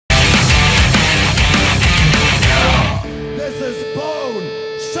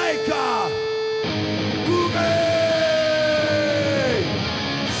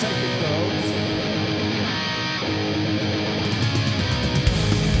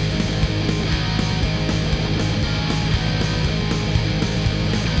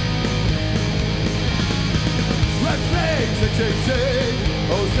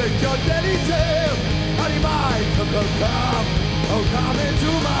your daily tale. Honey, mine, come, oh, come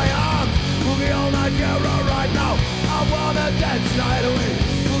into my arms. Boogie all night, yeah, right now. I wanna dance night away.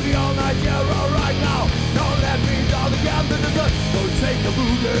 Boogie all night, yeah, right now. Don't let me down again, the dessert. Don't take a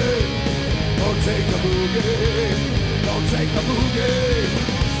boogie. Don't take a boogie. Don't take a boogie.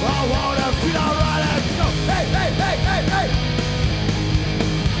 I wanna feel alright, let's go. Hey, hey, hey, hey, hey.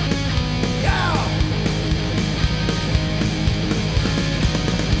 Yeah.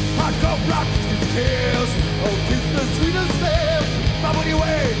 Hardcore rock, kiss kills. Oh, kiss the sweetest lips. My body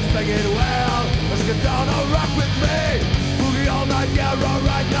waits, make it well. Let's get down and rock with me. Boogie all night, yeah,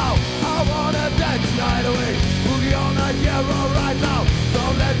 right now. I wanna dance night away. Boogie all night, yeah, right now.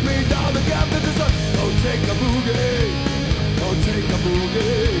 Don't let me down again, the dessert. Don't take a boogie. Don't take a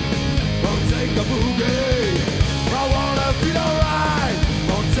boogie. Don't take a boogie. I wanna feel alright.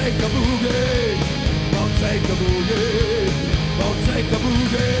 Don't take a boogie. Don't take a boogie. Don't take a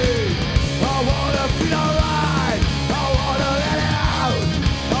boogie. I wanna feel alright. I wanna let it out.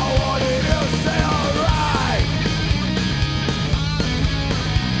 I want it to say alright.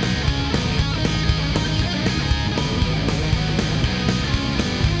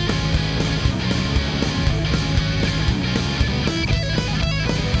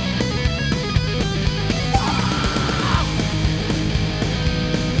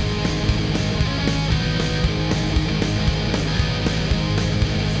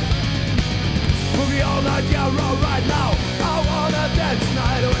 Boogie all night, yeah, right now. I wanna dance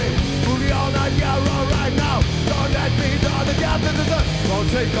night away. Boogie all night, yeah, right now. Don't let me down again, the dessert. Don't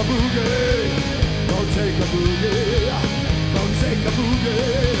take a boogie. Don't take a boogie. Don't take a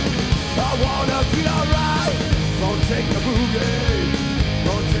boogie. I wanna feel alright. Don't take a boogie.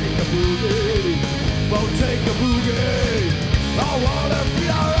 Don't take a boogie. Don't take a boogie. I wanna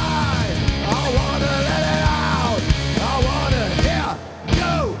feel alright.